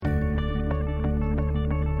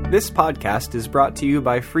This podcast is brought to you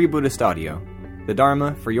by Free Buddhist Audio, the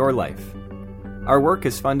Dharma for your life. Our work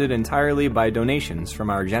is funded entirely by donations from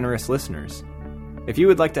our generous listeners. If you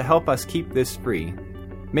would like to help us keep this free,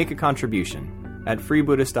 make a contribution at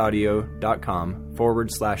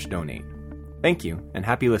freebuddhistaudio.com/donate. Thank you, and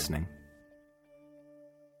happy listening.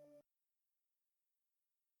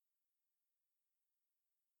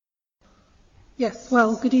 Yes,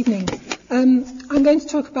 well, good evening. I'm going to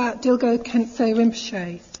talk about Dilgo Khyentse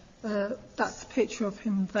Rimpoche. That's a picture of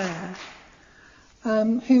him there.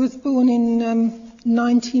 He was born in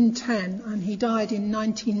 1910 and he died in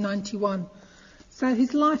 1991. So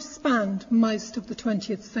his life spanned most of the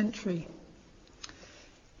 20th century.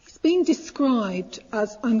 He's been described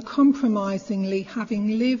as uncompromisingly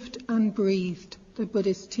having lived and breathed the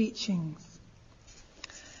Buddhist teachings.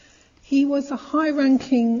 He was a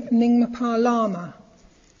high-ranking Nyingma Lama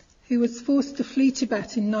who was forced to flee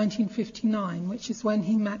Tibet in 1959, which is when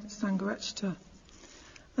he met Sangharakshita.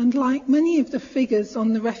 And like many of the figures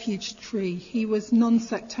on the refuge tree, he was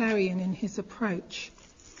non-sectarian in his approach.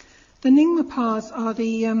 The Nyingmas are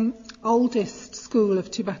the oldest school of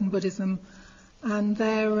Tibetan Buddhism, and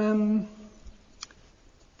they're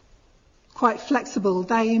quite flexible.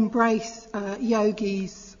 They embrace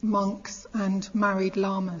yogis, monks, and married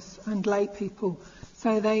lamas and lay people.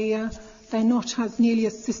 So they're not nearly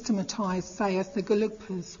as systematized, say, as the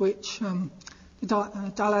Gelugpas, which the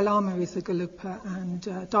Dalai Lama is a Gelugpa, and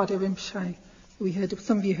Dada Rinpoche, who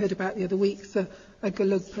some of you heard about the other week, is a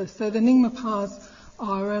Gelugpa. So the Nyingmas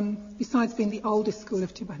are, besides being the oldest school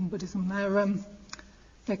of Tibetan Buddhism,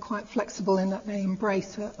 they're quite flexible in that they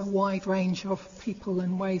embrace a wide range of people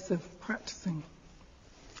and ways of practicing.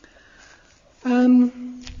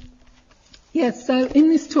 So in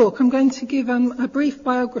this talk I'm going to give a brief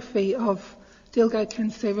biography of Dilgo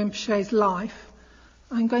Khyentse Rinpoche's life.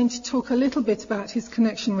 I'm going to talk a little bit about his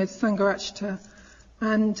connection with Sangharakshita,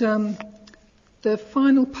 and the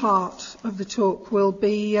final part of the talk will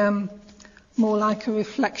be more like a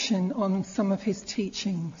reflection on some of his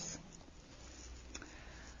teachings.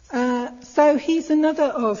 So he's another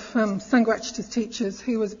of Sangharakshita's teachers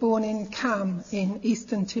who was born in Kham in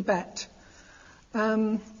eastern Tibet.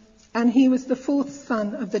 And he was the fourth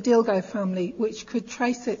son of the Dilgo family, which could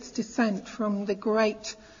trace its descent from the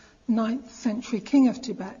great 9th century king of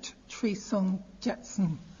Tibet, Trisong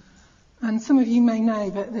Jetsun. And some of you may know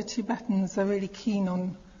that the Tibetans are really keen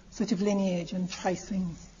on sort of lineage and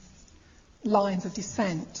tracing lines of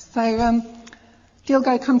descent. So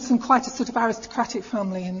Dilgo comes from quite a sort of aristocratic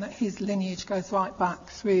family in that his lineage goes right back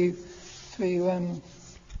through 10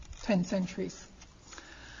 centuries.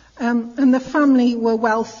 And the family were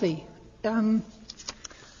wealthy.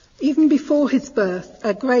 Even before his birth,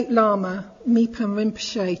 a great Lama, Mipham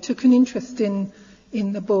Rinpoche, took an interest in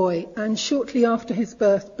the boy, and shortly after his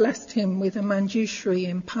birth blessed him with a Manjushri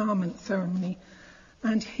empowerment ceremony.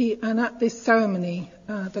 And at this ceremony,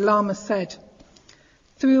 the Lama said,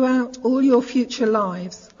 "Throughout all your future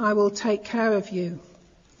lives, I will take care of you."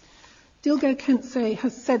 Dilgo Khyentse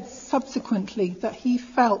has said subsequently that he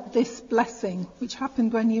felt this blessing, which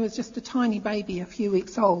happened when he was just a tiny baby, a few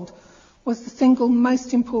weeks old, was the single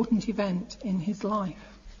most important event in his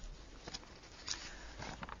life.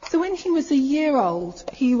 So when he was a year old,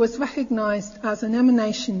 he was recognized as an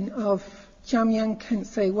emanation of Jamyang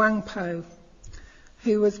Khyentse Wangpo,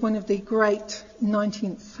 who was one of the great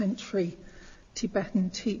 19th century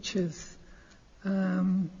Tibetan teachers.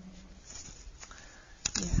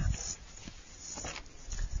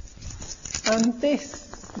 And this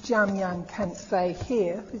Jamyang Khyentse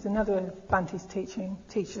here, who's another of Bhante's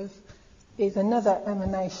teachers, is another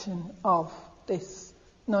emanation of this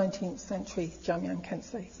 19th century Jamyang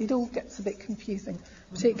Khyentse. It all gets a bit confusing,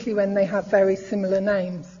 particularly when they have very similar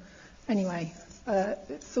names. Anyway,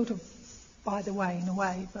 it's sort of by the way in a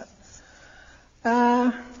way, but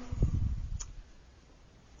so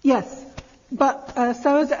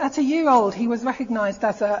at a year old he was recognized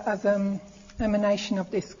as an emanation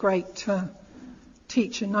of this great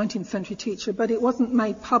teacher, 19th century teacher, but it wasn't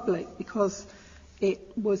made public because it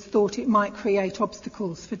was thought it might create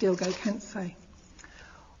obstacles for Dilgo Khyentse.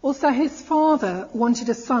 Also, his father wanted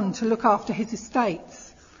a son to look after his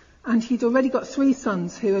estates, and he'd already got 3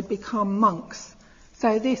 sons who had become monks.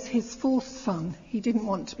 So this, his 4th son, he didn't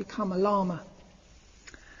want to become a lama.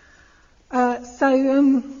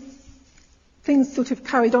 Things sort of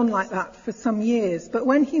carried on like that for some years, but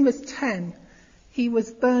when he was 10, he was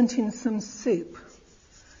burnt in some soup.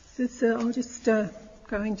 I'll just go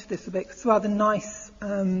into this a bit. It's a rather nice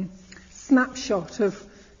snapshot of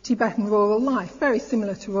Tibetan rural life, very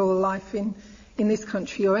similar to rural life in this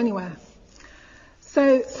country or anywhere.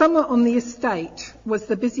 So summer on the estate was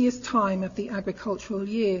the busiest time of the agricultural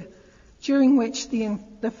year, during which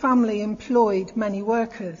the family employed many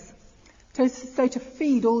workers. So to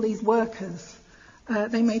feed all these workers,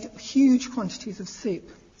 they made huge quantities of soup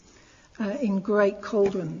in great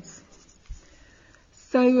cauldrons.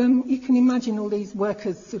 So you can imagine all these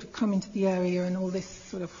workers sort of come into the area and all this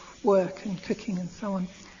sort of work and cooking and so on.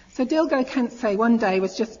 So Dilgo Khyentse one day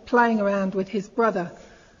was just playing around with his brother,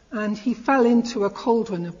 and he fell into a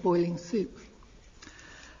cauldron of boiling soup.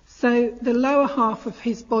 So the lower half of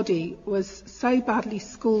his body was so badly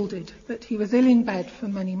scalded that he was ill in bed for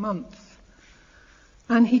many months.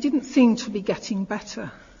 And he didn't seem to be getting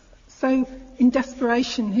better. So in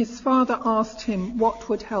desperation, his father asked him what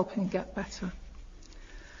would help him get better.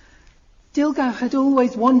 Dilgo had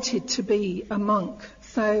always wanted to be a monk,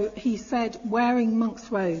 so he said wearing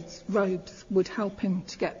monk's robes would help him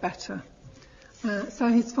to get better. So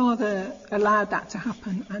his father allowed that to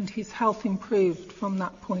happen, and his health improved from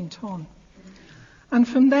that point on. And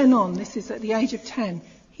from then on, this is at the age of 10,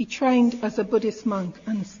 he trained as a Buddhist monk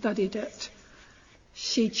and studied at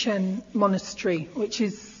Khyentse monastery, which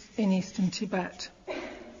is in eastern Tibet.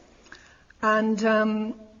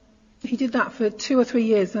 And he did that for 2 or 3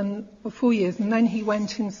 years or 4 years, and then he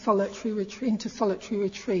went into solitary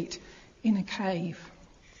retreat in a cave.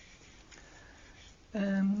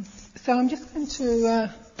 So I'm just going to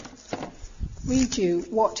read you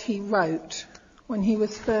what he wrote when he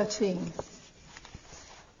was 13.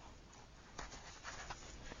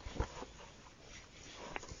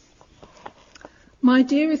 My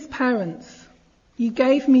dearest parents, you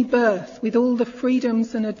gave me birth with all the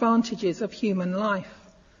freedoms and advantages of human life,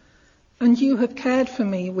 and you have cared for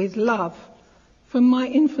me with love from my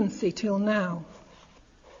infancy till now.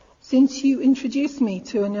 Since you introduced me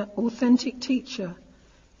to an authentic teacher,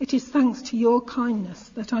 it is thanks to your kindness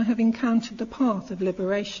that I have encountered the path of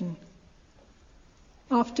liberation.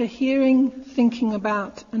 After hearing, thinking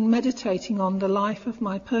about, and meditating on the life of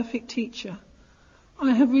my perfect teacher,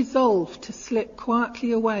 I have resolved to slip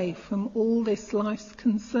quietly away from all this life's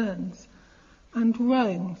concerns and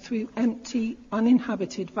roam through empty,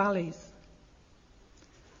 uninhabited valleys.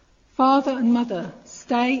 Father and mother,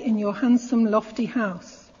 stay in your handsome, lofty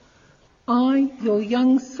house. I, your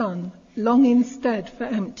young son, long instead for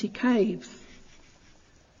empty caves.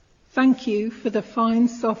 Thank you for the fine,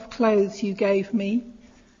 soft clothes you gave me,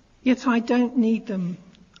 yet I don't need them.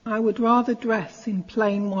 I would rather dress in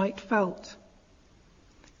plain white felt.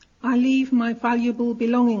 I leave my valuable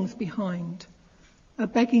belongings behind. A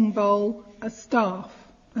begging bowl, a staff,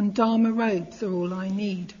 and Dharma robes are all I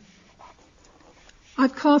need.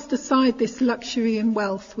 I've cast aside this luxury and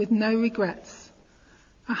wealth with no regrets.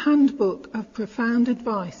 A handbook of profound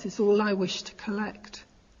advice is all I wish to collect.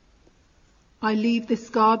 I leave this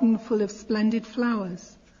garden full of splendid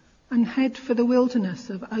flowers and head for the wilderness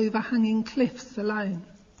of overhanging cliffs alone.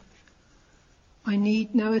 I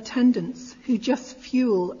need no attendants who just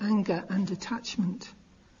fuel anger and attachment.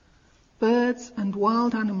 Birds and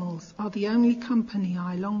wild animals are the only company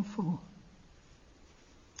I long for.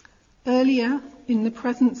 Earlier, in the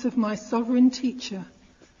presence of my sovereign teacher,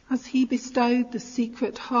 as he bestowed the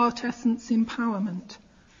secret heart essence empowerment,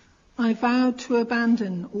 I vowed to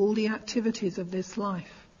abandon all the activities of this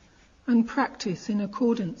life and practice in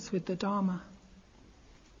accordance with the Dharma.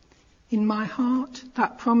 In my heart,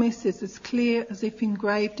 that promise is as clear as if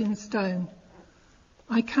engraved in stone.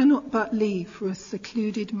 I cannot but leave for a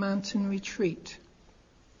secluded mountain retreat.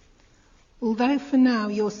 Although for now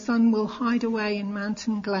your son will hide away in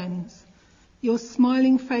mountain glens, your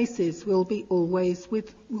smiling faces will be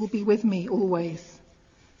with me always.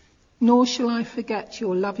 Nor shall I forget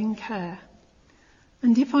your loving care.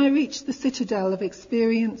 And if I reach the citadel of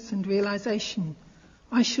experience and realization,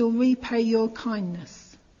 I shall repay your kindness.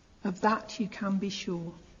 Of that you can be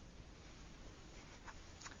sure.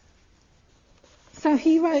 So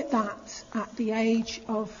he wrote that at the age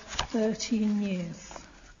of 13 years.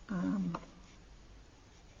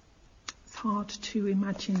 It's hard to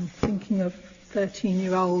imagine thinking of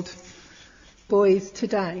 13-year-old boys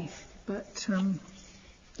today, but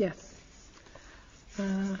yes.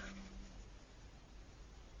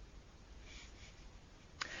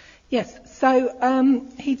 Yes, so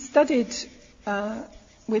he'd studied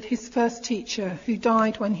with his first teacher, who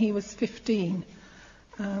died when he was 15.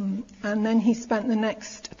 And then he spent the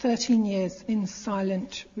next 13 years in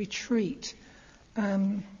silent retreat,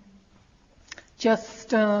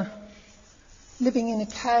 just living in a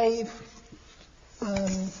cave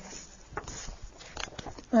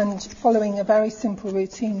and following a very simple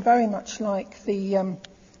routine, very much like the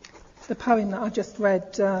poem that I just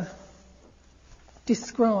read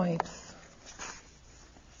describes.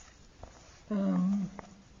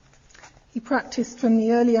 practiced from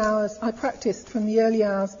the early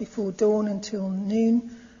hours before dawn until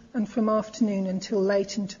noon, and from afternoon until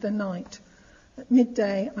late into the night. At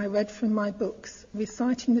midday, I read from my books,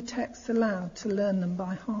 reciting the texts aloud to learn them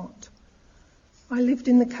by heart. I lived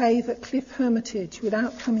in the cave at Cliff Hermitage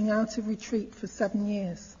without coming out of retreat for 7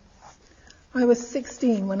 years. I was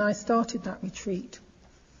 16 when I started that retreat.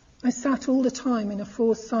 I sat all the time in a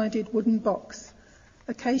 4-sided wooden box,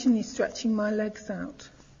 occasionally stretching my legs out.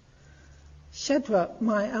 Shedrup,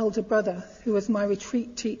 my elder brother, who was my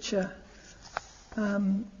retreat teacher,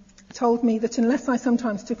 told me that unless I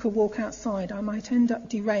sometimes took a walk outside, I might end up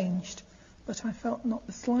deranged, but I felt not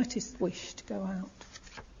the slightest wish to go out.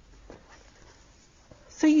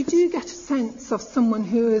 So you do get a sense of someone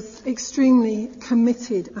who is extremely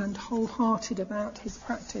committed and wholehearted about his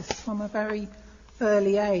practice from a very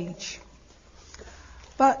early age.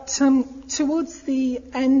 But towards the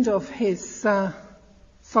end of his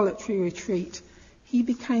solitary retreat, he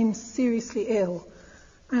became seriously ill,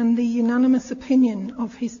 and the unanimous opinion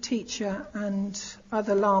of his teacher and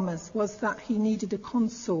other lamas was that he needed a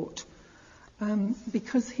consort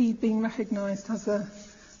because he'd been recognized as a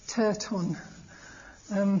terton,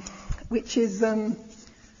 which is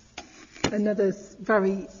another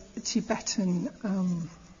very Tibetan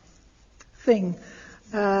thing.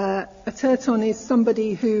 A terton is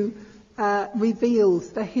somebody who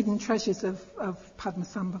reveals the hidden treasures of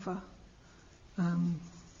Padmasambhava.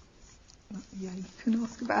 Yeah, you can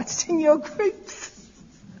ask about it in your groups.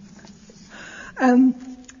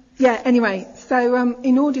 Anyway, so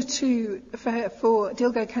in order for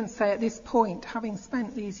Dilgo Khyentse at this point, having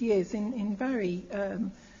spent these years in very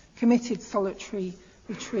committed solitary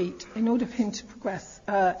retreat, in order for him to progress,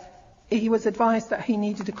 he was advised that he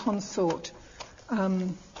needed a consort,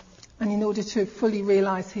 and in order to fully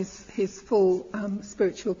realise his full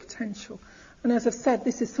spiritual potential. And as I've said,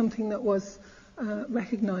 this is something that was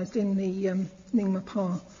recognised in the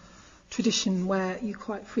Nyingma tradition, where you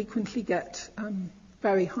quite frequently get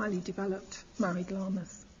very highly developed married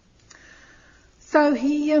lamas. So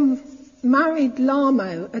he married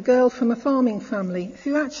Lamo, a girl from a farming family,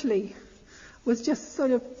 who actually was just sort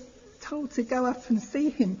of told to go up and see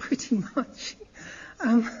him pretty much.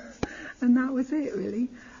 And that was it, really.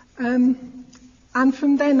 And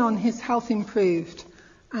from then on, his health improved,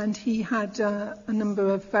 and he had a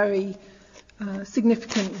number of very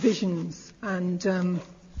significant visions, and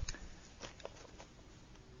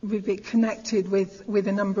connected with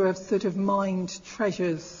a number of sort of mind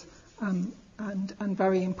treasures and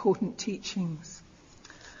very important teachings.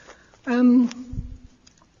 He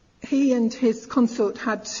and his consort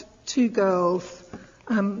had 2 girls.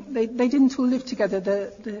 They didn't all live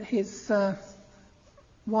together. His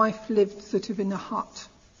wife lived sort of in a hut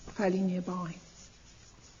fairly nearby.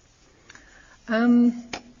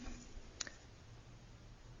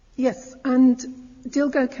 Yes, and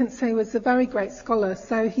Dilgo Khyentse was a very great scholar,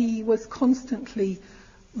 so he was constantly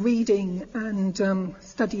reading and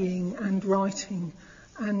studying and writing.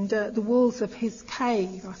 And the walls of his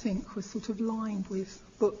cave, I think, were sort of lined with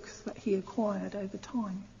books that he acquired over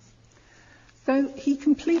time. So he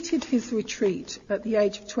completed his retreat at the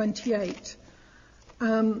age of 28,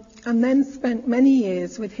 and then spent many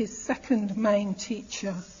years with his second main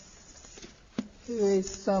teacher, who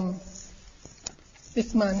is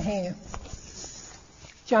this man here,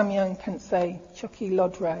 Jamyang Khyentse Choki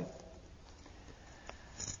Lodro.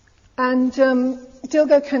 And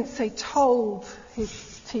Dilgo Khyentse told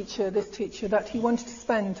this teacher, that he wanted to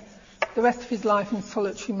spend the rest of his life in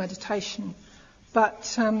solitary meditation. But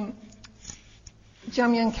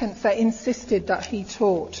Jamyang Khyentse insisted that he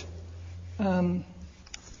taught and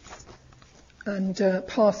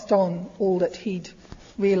passed on all that he'd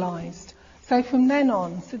realised. So from then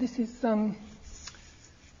on, so this is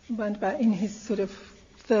around about in his sort of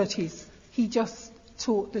 30s, he just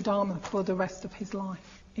taught the Dharma for the rest of his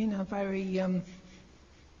life in a very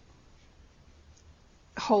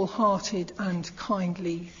wholehearted and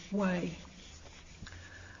kindly way.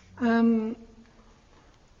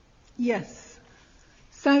 Yes.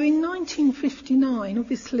 So in 1959,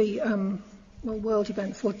 obviously, world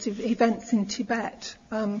events, or events in Tibet,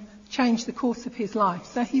 changed the course of his life.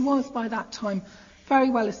 So he was, by that time, very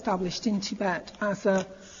well established in Tibet as a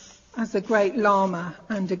great Lama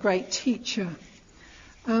and a great teacher.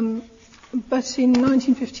 But in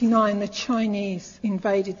 1959, the Chinese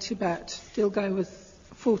invaded Tibet. Dilgo was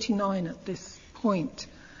 49 at this point,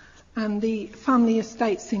 and the family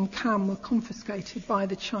estates in Kham were confiscated by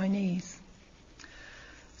the Chinese.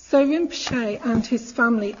 So Rimpoche and his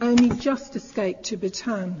family only just escaped to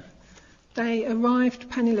Bhutan. They arrived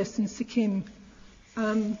penniless in Sikkim,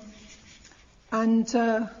 and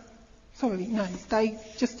they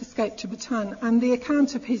just escaped to Bhutan. And the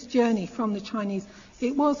account of his journey from the Chinese,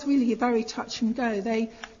 it was really a very touch and go. They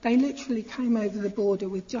literally came over the border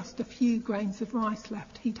with just a few grains of rice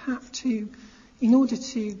left. He'd had to, in order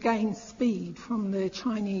to gain speed from the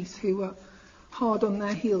Chinese who were hard on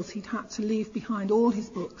their heels, he'd had to leave behind all his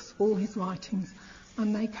books, all his writings,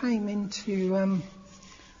 and they came into,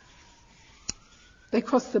 they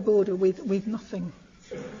crossed the border with nothing.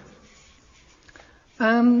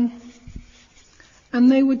 And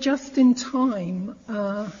they were just in time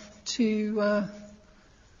to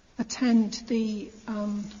attend the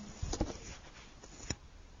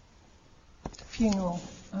funeral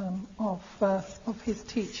of his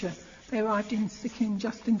teacher. They arrived in Sikkim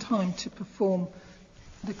just in time to perform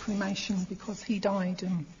the cremation because he died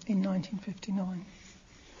in 1959.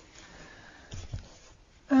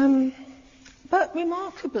 But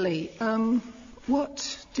remarkably,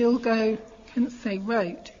 what Dilgo Khyentse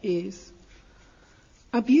wrote is,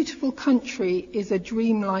 "A beautiful country is a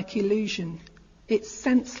dreamlike illusion. It's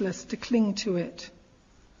senseless to cling to it.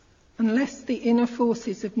 Unless the inner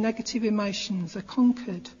forces of negative emotions are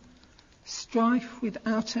conquered, strife with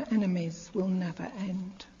outer enemies will never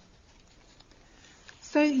end."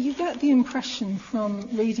 So you get the impression from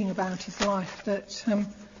reading about his life that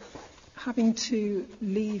having to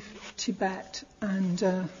leave Tibet and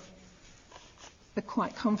a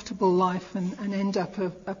quite comfortable life and end up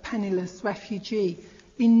a penniless refugee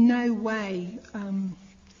in no way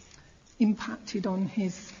impacted on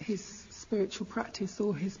his spiritual practice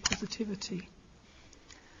or his positivity.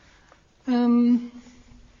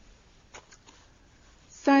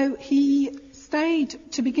 So he stayed,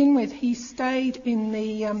 to begin with, he stayed in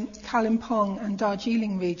the Kalimpong and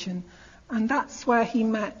Darjeeling region, and that's where he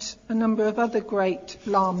met a number of other great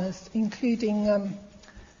lamas, including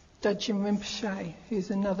Dudjim Rinpoche,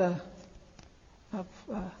 who's another of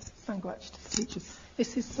Sangharakshita's teachers.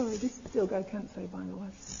 This is Dilgo Khyentse, by the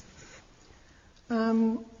way.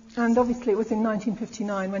 And obviously it was in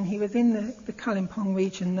 1959 when he was in the Kalimpong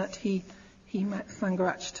region that he met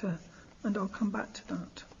Sangharakshita, and I'll come back to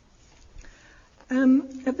that.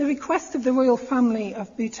 At the request of the royal family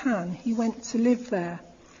of Bhutan, he went to live there,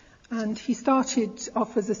 and he started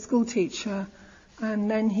off as a school teacher,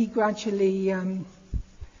 and then he gradually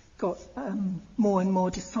got more and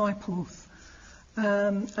more disciples.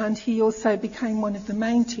 And he also became one of the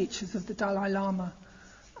main teachers of the Dalai Lama,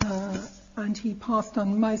 and he passed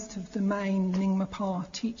on most of the main Nyingma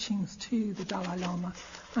teachings to the Dalai Lama,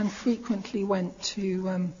 and frequently went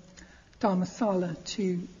to Dharmasala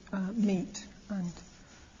to meet and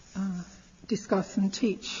discuss and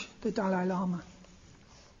teach the Dalai Lama.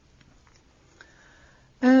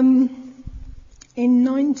 In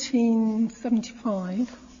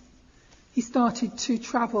 1975, he started to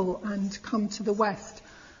travel and come to the West.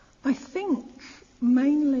 I think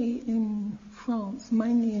mainly in France,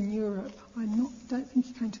 mainly in Europe. I don't think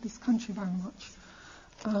he came to this country very much.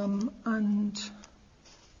 And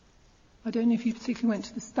I don't know if he particularly went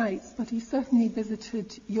to the States, but he certainly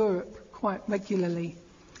visited Europe quite regularly.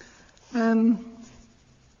 And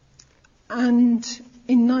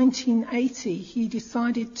in 1980, he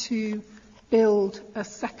decided to build a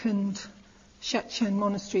second Shechen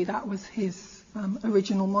monastery. That was his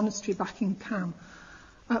original monastery back in Kham,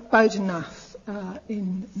 at Bodhanath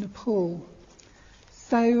in Nepal.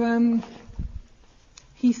 So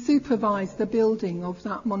he supervised the building of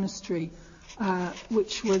that monastery,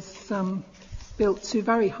 which was built to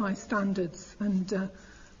very high standards and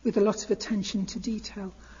with a lot of attention to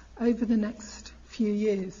detail over the next few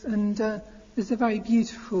years. And there's a very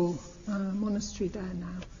beautiful monastery there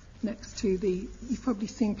now, next to you've probably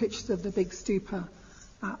seen pictures of the big stupa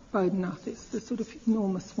at Bodhanath. It's the sort of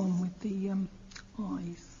enormous one with the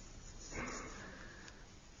eyes.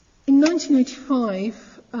 In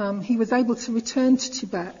 1985, he was able to return to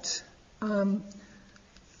Tibet and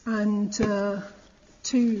to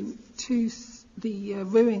the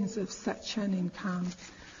ruins of Setchen in Kham.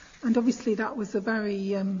 And obviously that was a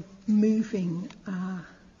very moving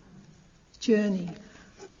journey.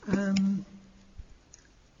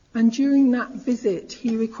 And during that visit,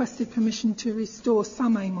 he requested permission to restore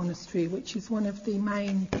Samay Monastery, which is one of the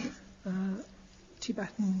main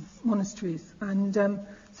Tibetan monasteries. And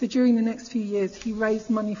so during the next few years, he raised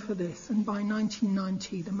money for this, and by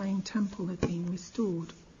 1990, the main temple had been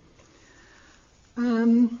restored.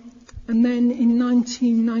 And then in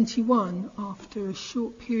 1991, after a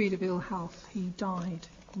short period of ill health, he died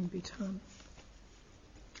in Bhutan.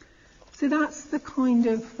 So that's the kind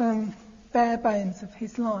of bare bones of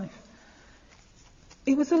his life.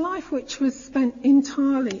 It was a life which was spent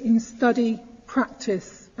entirely in study,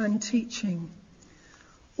 practice and teaching.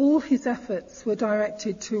 All his efforts were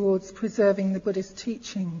directed towards preserving the Buddhist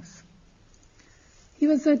teachings. He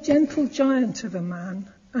was a gentle giant of a man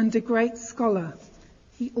and a great scholar.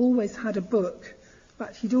 He always had a book,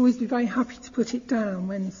 but he'd always be very happy to put it down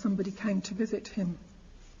when somebody came to visit him.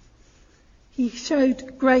 He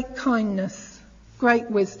showed great kindness, great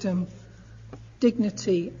wisdom,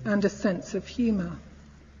 dignity, and a sense of humour.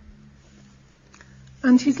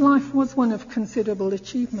 And his life was one of considerable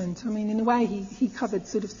achievement. I mean, in a way, he covered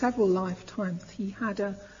sort of several lifetimes. He had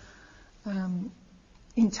a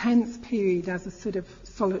intense period as a sort of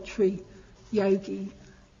solitary yogi,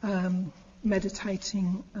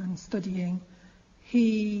 meditating and studying.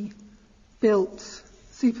 He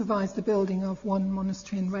supervised the building of one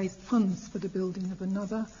monastery and raised funds for the building of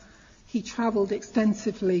another. He travelled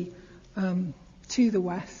extensively to the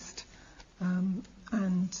West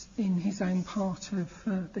and in his own part of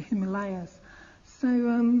the Himalayas.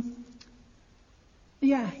 So,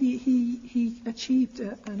 he achieved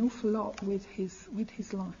an awful lot with his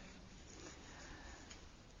life.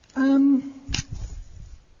 So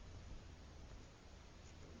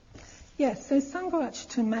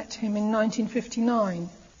Sangharakshita met him in 1959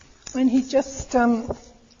 when he just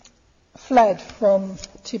fled from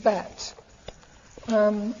Tibet.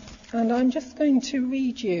 And I'm just going to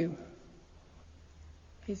read you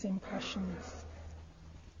his impressions.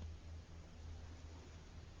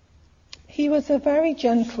 He was a very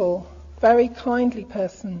gentle, very kindly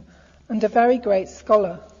person and a very great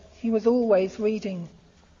scholar. He was always reading.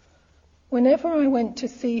 Whenever I went to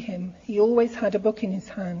see him, he always had a book in his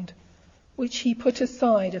hand, which he put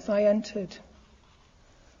aside as I entered.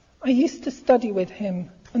 I used to study with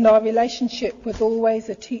him, and our relationship was always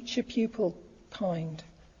a teacher-pupil kind.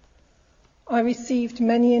 I received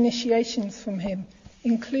many initiations from him,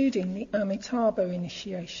 including the Amitabha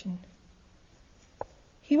initiation.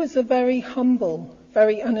 He was a very humble,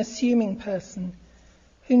 very unassuming person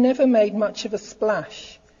who never made much of a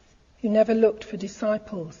splash, who never looked for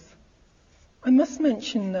disciples. I must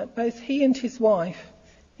mention that both he and his wife,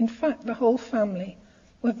 in fact the whole family,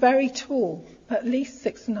 were very tall, at least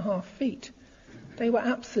 6.5 feet. They were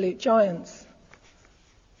absolute giants.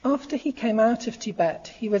 After he came out of Tibet,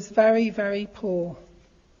 he was very, very poor.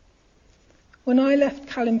 When I left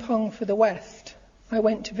Kalimpong for the West, I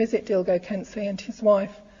went to visit Dilgo Khyentse and his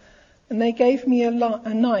wife, and they gave me a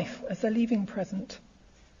knife as a leaving present.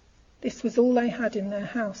 This was all they had in their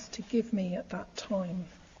house to give me at that time.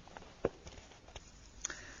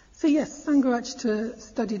 So yes, Sangharakshita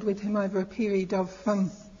studied with him over a period of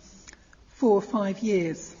 4 or 5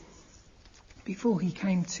 years before he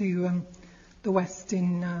came to the West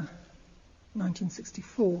in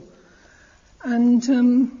 1964. And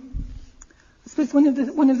I suppose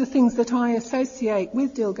one of the things that I associate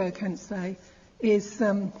with Dilgo Khyentse is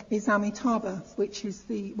Amitabha, which is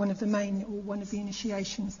one of the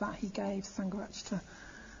initiations that he gave Sangharakshita.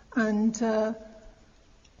 And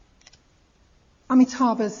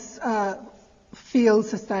Amitabha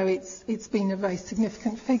feels as though it's been a very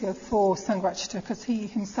significant figure for Sangharakshita because he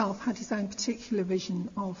himself had his own particular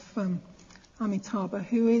vision of Amitabha,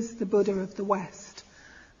 who is the Buddha of the West,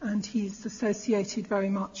 and he's associated very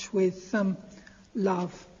much with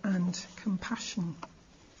love and compassion,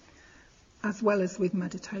 as well as with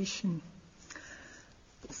meditation.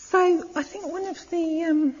 So I think one of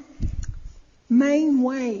the main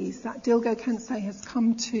ways that Dilgo Khyentse has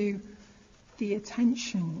come to the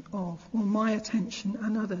attention of, or my attention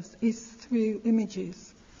and others, is through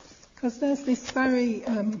images. Because there's this very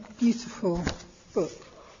beautiful book,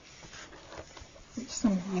 which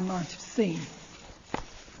some of you might have seen,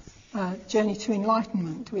 Journey to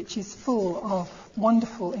Enlightenment, which is full of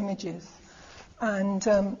wonderful images. And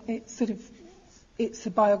it's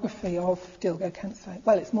a biography of Dilgo Khyentse.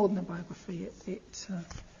 Well, it's more than a biography. It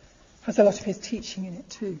has a lot of his teaching in it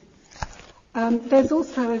too. There's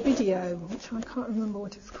also a video, which I can't remember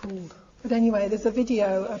what it's called. But anyway, there's a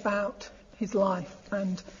video about his life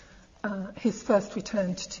and his first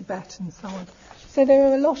return to Tibet and so on. So there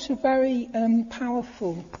are a lot of very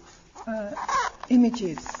powerful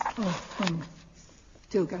images of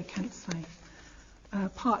Dilgo Khyentse,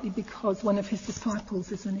 partly because one of his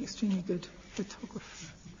disciples is an extremely good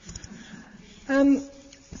photographer.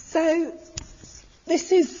 So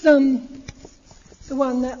this is the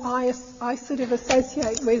one that I sort of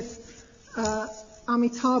associate with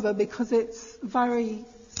Amitabha because it's very,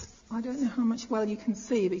 I don't know how much well you can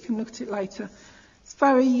see, but you can look at it later. It's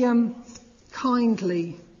very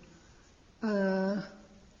kindly,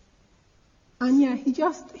 and yeah, he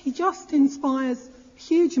just inspires a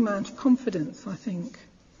huge amount of confidence, I think.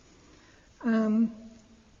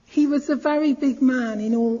 he was a very big man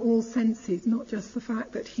in all senses, not just the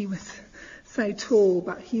fact that he was so tall,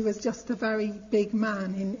 but he was just a very big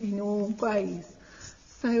man in all ways.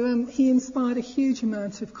 So he inspired a huge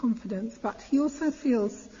amount of confidence, but he also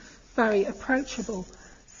feels very approachable.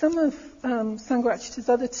 Some of Sangharakshita's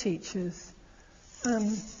other teachers, sort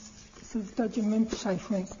of Dodjin Rinpoche,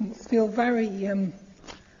 for instance, feel very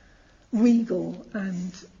regal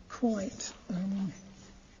and quite,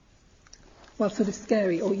 sort of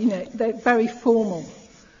scary, or, they're very formal.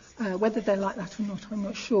 Whether they're like that or not, I'm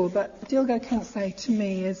not sure. But Dilgo Khyentse, to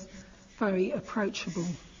me, is very approachable.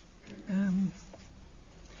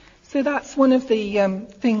 So that's one of the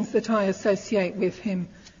things that I associate with him,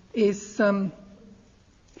 is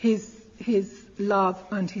his love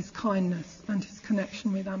and his kindness and his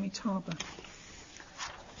connection with Amitabha.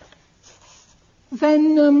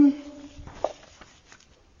 Then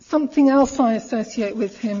something else I associate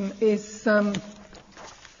with him is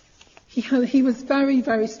he was very,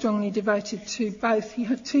 very strongly devoted to both. He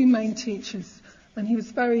had two main teachers, and he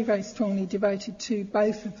was very, very strongly devoted to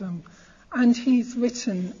both of them. And he's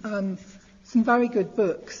written some very good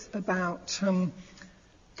books about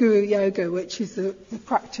Guru Yoga, which is the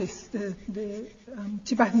practice, the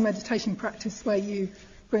Tibetan meditation practice where you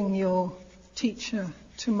bring your teacher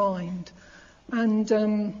to mind.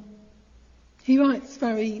 And he writes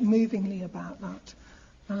very movingly about that.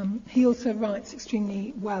 He also writes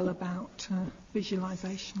extremely well about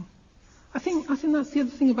visualization. I think that's the other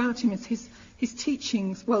thing about him, is his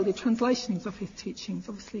teachings, the translations of his teachings.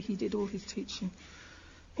 Obviously he did all his teaching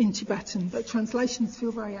in Tibetan, but translations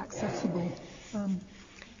feel very accessible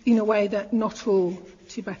in a way that not all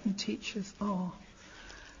Tibetan teachers are.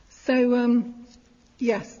 So,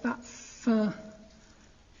 yes, that's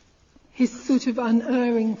his sort of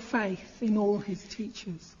unerring faith in all his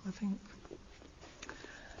teachers, I think.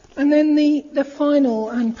 And then the final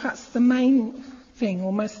and perhaps the main thing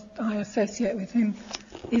almost I associate with him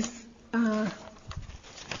is the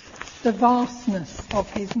vastness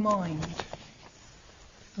of his mind.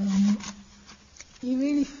 I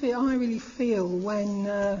really feel when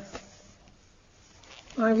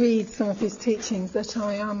I read some of his teachings that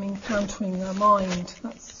I am encountering a mind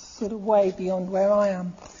that's sort of way beyond where I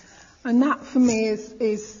am. And that for me is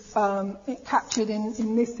captured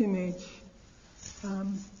in this image,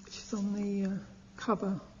 which is on the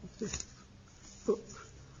cover of this book.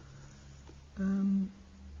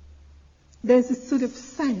 There's a sort of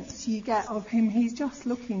sense you get of him. He's just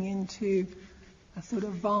looking into a sort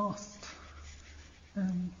of vast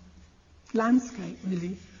landscape,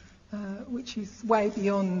 really, which is way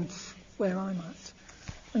beyond where I'm at.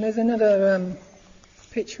 And there's another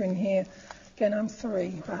picture in here. Again, I'm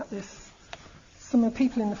sorry about this. Some of the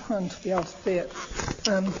people in the front will be able to see it.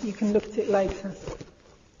 You can look at it later.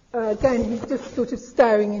 Again, he's just sort of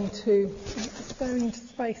staring into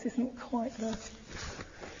space. Isn't quite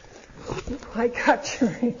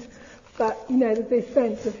capturing it. But, there's this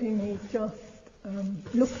sense of him, he's just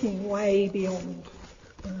looking way beyond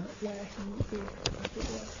where he is, as it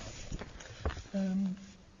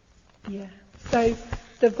were. So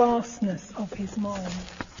the vastness of his mind.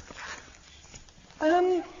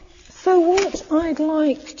 So what I'd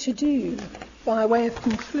like to do, by way of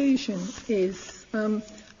conclusion, is I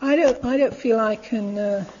don't feel I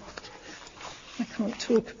can't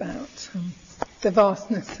talk about the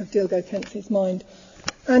vastness of Dilgo Khyente's mind,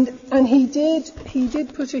 and he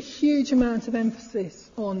did put a huge amount of emphasis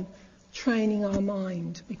on training our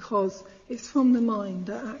mind, because it's from the mind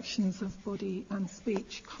that actions of body and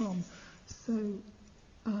speech come. So,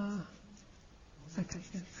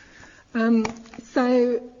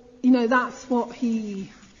 that's what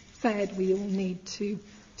he said we all need to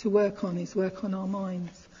work on, is work on our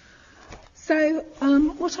minds. So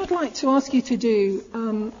what I'd like to ask you to do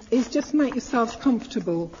is just make yourselves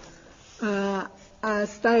comfortable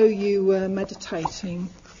as though you were meditating.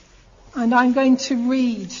 And I'm going to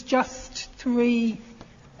read just 3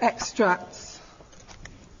 extracts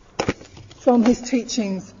from his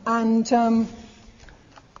teachings, and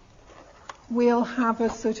we'll have a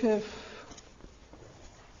sort of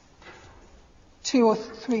 2 or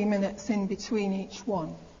 3 minutes in between each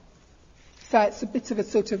one. So it's a bit of a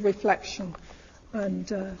sort of reflection, and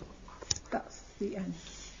that's the end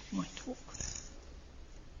of my talk.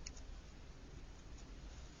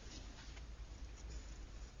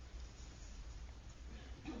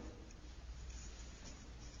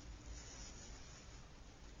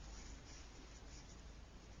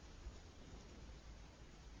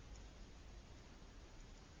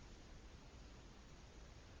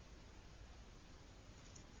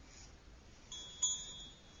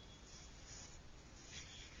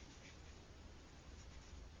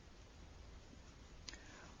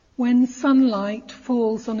 When sunlight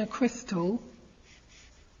falls on a crystal,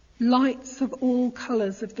 lights of all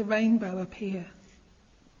colours of the rainbow appear,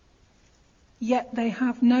 yet they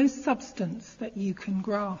have no substance that you can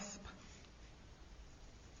grasp.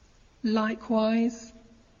 Likewise,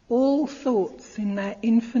 all thoughts in their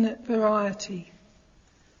infinite variety,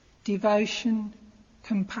 devotion,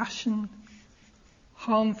 compassion,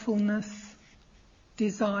 harmfulness,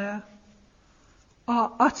 desire,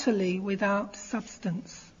 are utterly without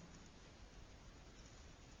substance.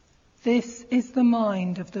 This is the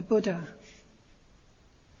mind of the Buddha.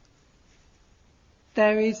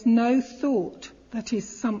 There is no thought that is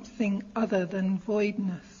something other than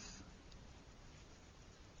voidness.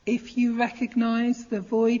 If you recognize the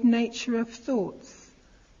void nature of thoughts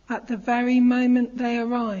at the very moment they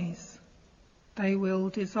arise, they will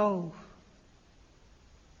dissolve.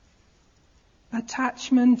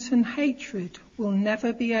 Attachment and hatred will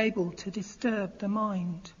never be able to disturb the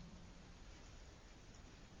mind.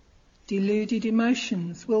 Deluded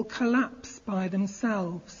emotions will collapse by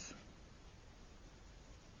themselves.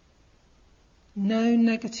 No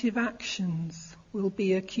negative actions will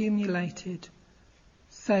be accumulated,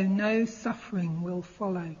 so no suffering will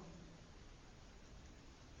follow.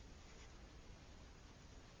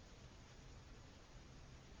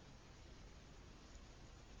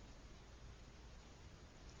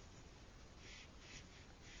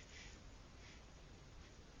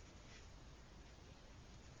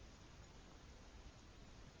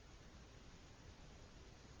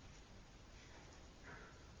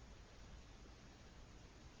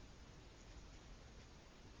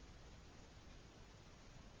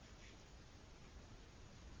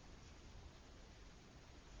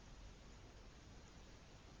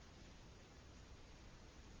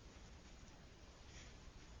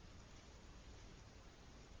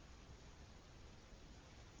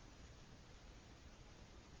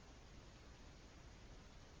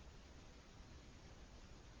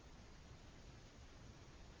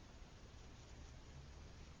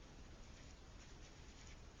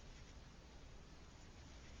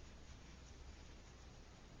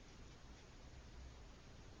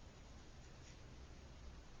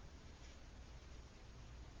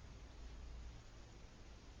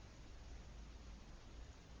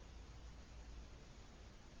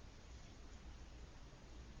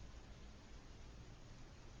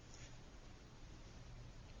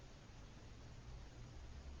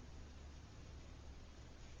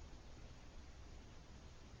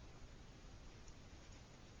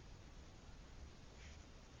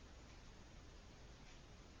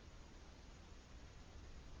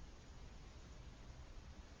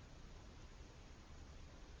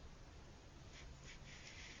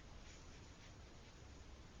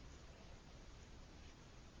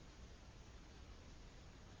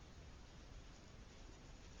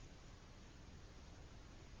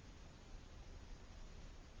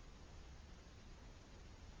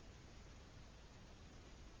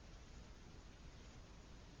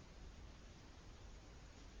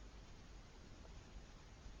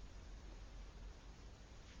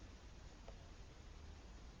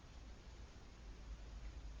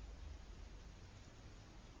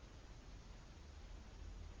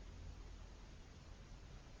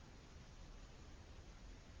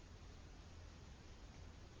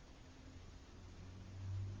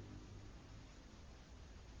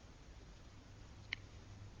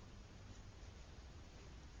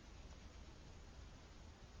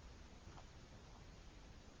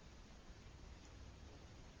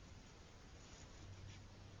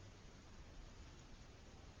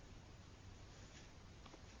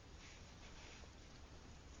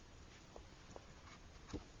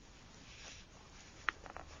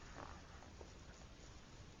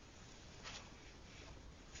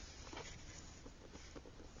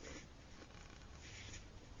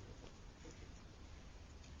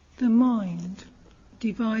 The mind,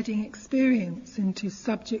 dividing experience into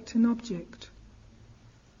subject and object,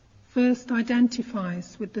 first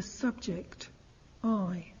identifies with the subject,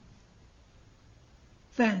 I,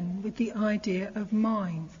 then with the idea of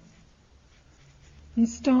mine, and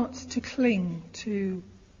starts to cling to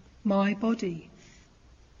my body,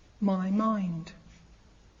 my mind,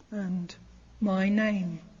 and my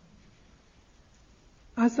name.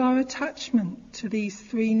 As our attachment to these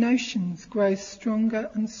three notions grows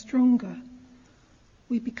stronger and stronger,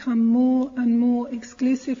 we become more and more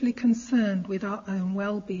exclusively concerned with our own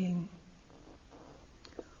well-being.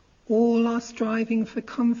 All our striving for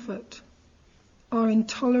comfort, our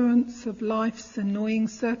intolerance of life's annoying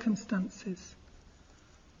circumstances,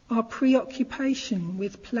 our preoccupation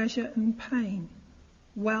with pleasure and pain,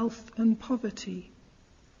 wealth and poverty,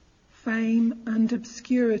 fame and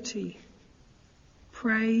obscurity,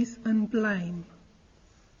 praise and blame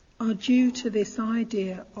are due to this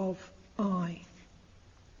idea of I.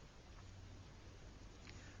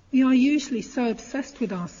 We are usually so obsessed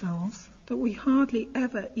with ourselves that we hardly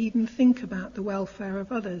ever even think about the welfare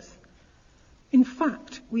of others. In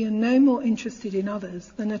fact, we are no more interested in others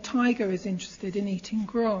than a tiger is interested in eating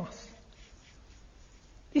grass.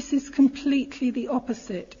 This is completely the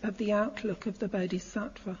opposite of the outlook of the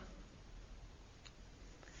Bodhisattva.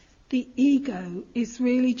 The ego is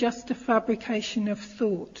really just a fabrication of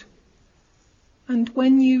thought, and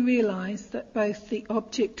when you realize that both the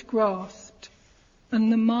object grasped and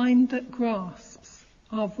the mind that grasps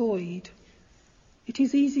are void, it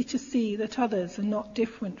is easy to see that others are not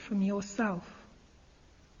different from yourself.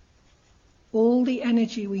 All the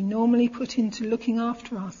energy we normally put into looking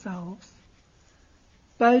after ourselves,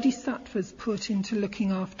 Bodhisattvas put into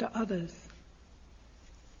looking after others.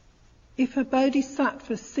 If a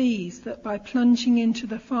Bodhisattva sees that by plunging into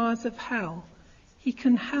the fires of hell he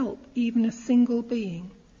can help even a single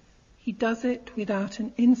being, he does it without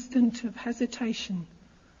an instant of hesitation,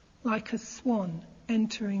 like a swan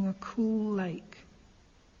entering a cool lake.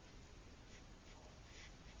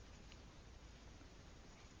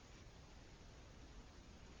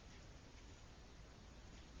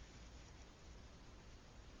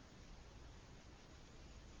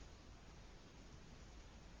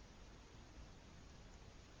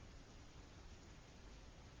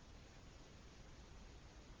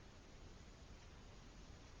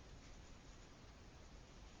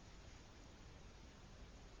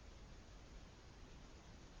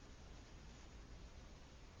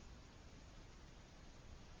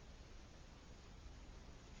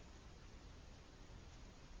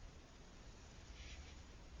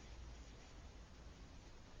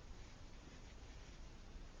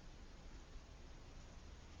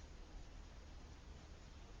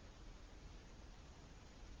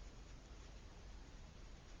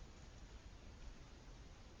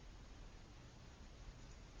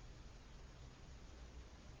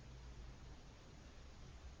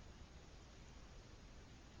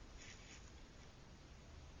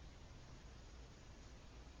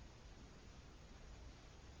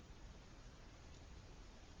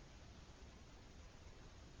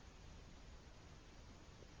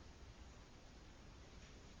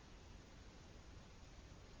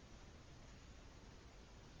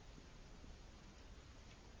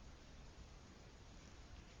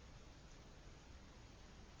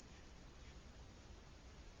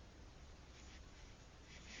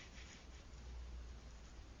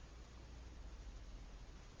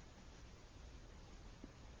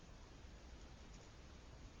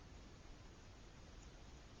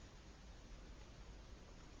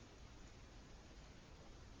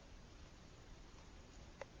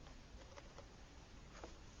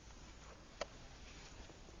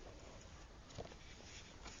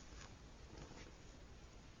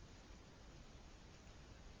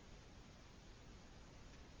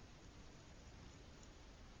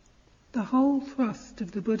 The whole thrust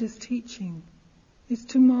of the Buddha's teaching is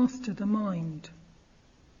to master the mind.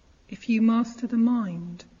 If you master the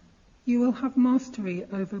mind, you will have mastery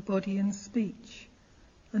over body and speech,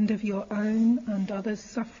 and of your own and others'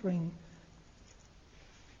 suffering.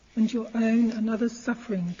 And your own and others'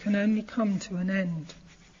 suffering can only come to an end.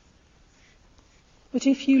 But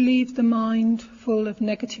if you leave the mind full of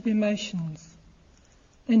negative emotions,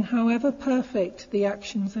 then however perfect the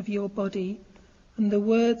actions of your body and the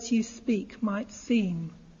words you speak might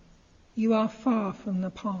seem, you are far from the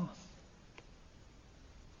path.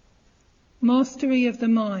 Mastery of the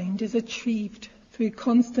mind is achieved through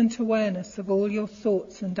constant awareness of all your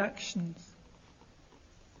thoughts and actions.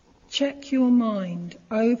 Check your mind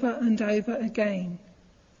over and over again,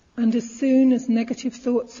 and as soon as negative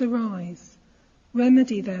thoughts arise,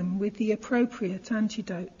 remedy them with the appropriate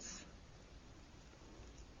antidotes.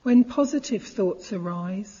 When positive thoughts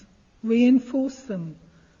arise, reinforce them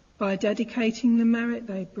by dedicating the merit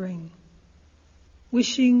they bring,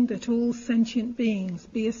 wishing that all sentient beings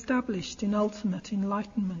be established in ultimate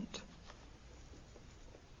enlightenment.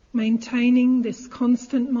 Maintaining this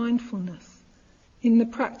constant mindfulness in the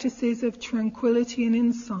practices of tranquility and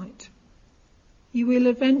insight, you will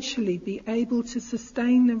eventually be able to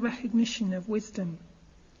sustain the recognition of wisdom,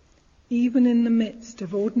 even in the midst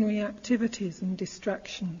of ordinary activities and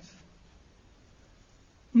distractions.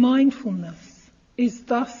 Mindfulness is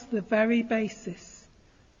thus the very basis,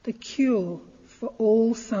 the cure for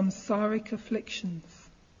all samsaric afflictions.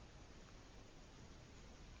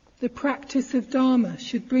 The practice of Dharma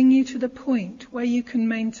should bring you to the point where you can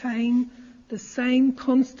maintain the same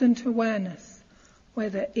constant awareness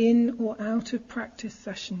whether in or out of practice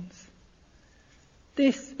sessions.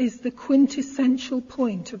 This is the quintessential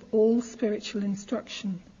point of all spiritual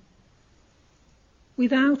instruction.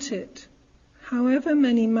 Without it, however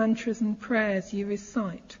many mantras and prayers you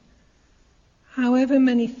recite, however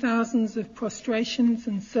many thousands of prostrations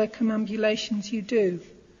and circumambulations you do,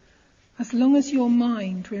 as long as your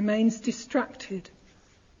mind remains distracted,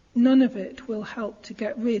 none of it will help to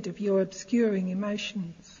get rid of your obscuring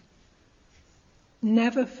emotions.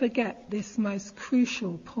 Never forget this most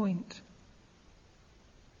crucial point.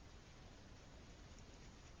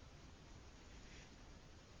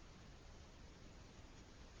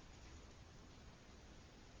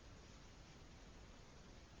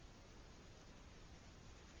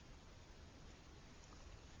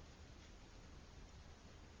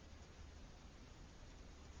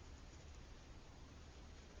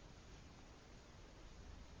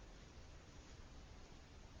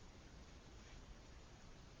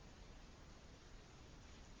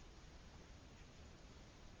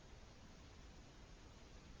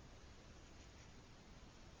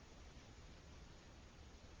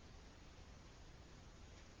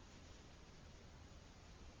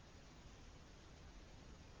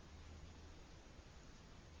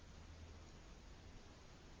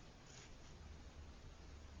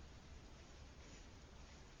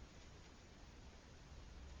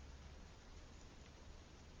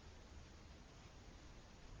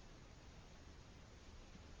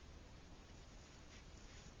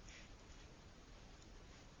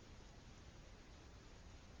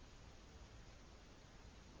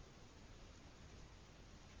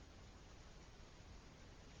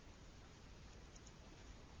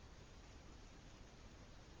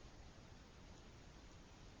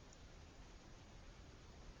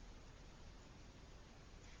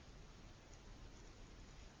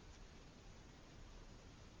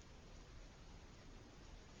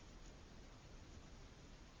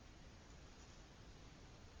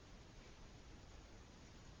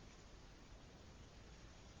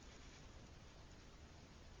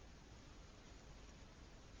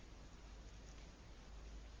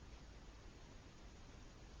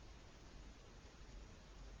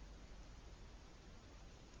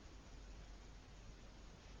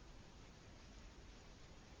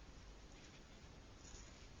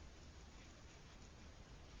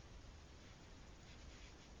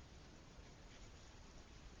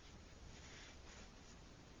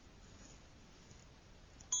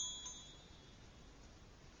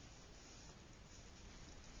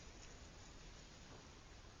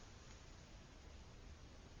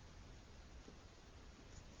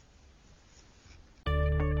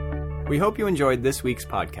 We hope you enjoyed this week's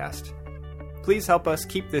podcast. Please help us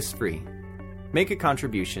keep this free. Make a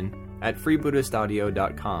contribution at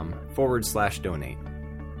freebuddhistaudio.com/donate.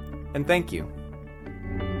 And thank you.